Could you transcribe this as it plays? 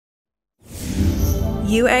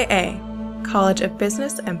UAA, College of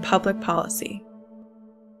Business and Public Policy.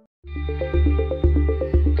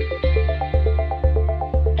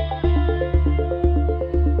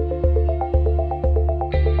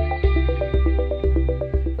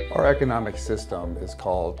 Our economic system is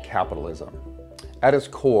called capitalism. At its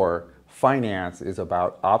core, finance is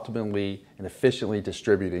about optimally and efficiently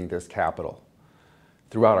distributing this capital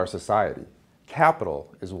throughout our society.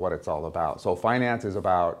 Capital is what it's all about. So finance is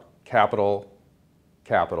about capital,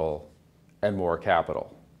 capital, and more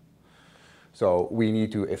capital. So we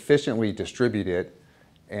need to efficiently distribute it,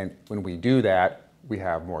 and when we do that, we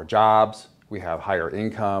have more jobs, we have higher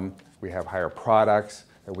income, we have higher products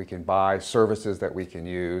that we can buy, services that we can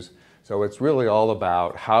use. So it's really all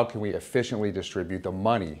about how can we efficiently distribute the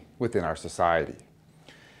money within our society.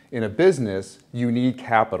 In a business, you need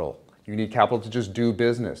capital. You need capital to just do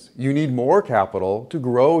business. You need more capital to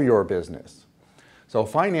grow your business. So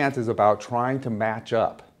finance is about trying to match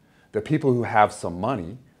up the people who have some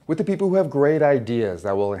money with the people who have great ideas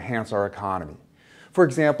that will enhance our economy. For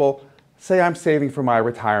example, say I'm saving for my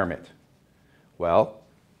retirement. Well,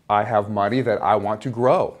 I have money that I want to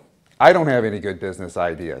grow. I don't have any good business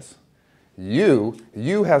ideas. You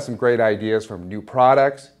have some great ideas from new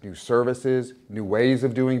products, new services, new ways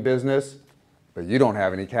of doing business, but you don't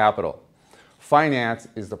have any capital. Finance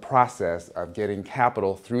is the process of getting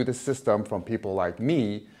capital through the system from people like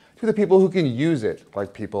me to the people who can use it,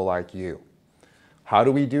 like people like you. How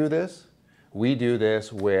do we do this? We do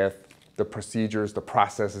this with the procedures, the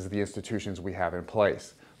processes, the institutions we have in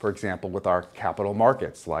place. For example, with our capital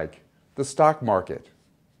markets, like the stock market.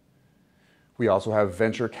 We also have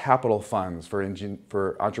venture capital funds for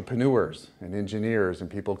entrepreneurs and engineers and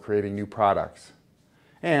people creating new products.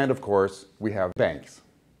 And of course, we have banks.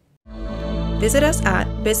 Visit us at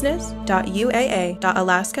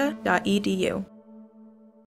business.uaa.alaska.edu.